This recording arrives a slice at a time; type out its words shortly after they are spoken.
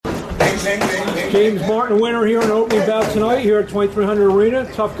James Martin winner here in the opening bout tonight here at 2300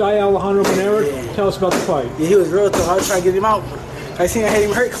 Arena. Tough guy Alejandro Munera. Yeah. Tell us about the fight. Yeah, he was real tough. I was trying to get him out. I seen I had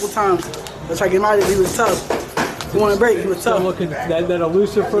him hurt a couple times. I was trying to get him out of it. He was tough. He wanted to break. He was tough. So looking that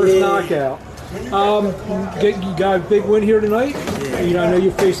elusive first knockout. You got a big win here tonight. Yeah. You know, I know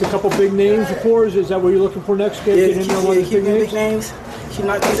you faced a couple big names before. Is that what you're looking for next? Get him in one of these big names. Keep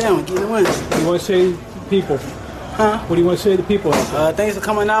knocking him down. Get the wins. What do you want to say to people? Huh? What do you want to say to the people? Thanks for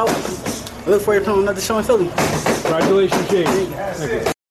coming out. I look forward to putting another show in Philly. Congratulations, James. Thank you.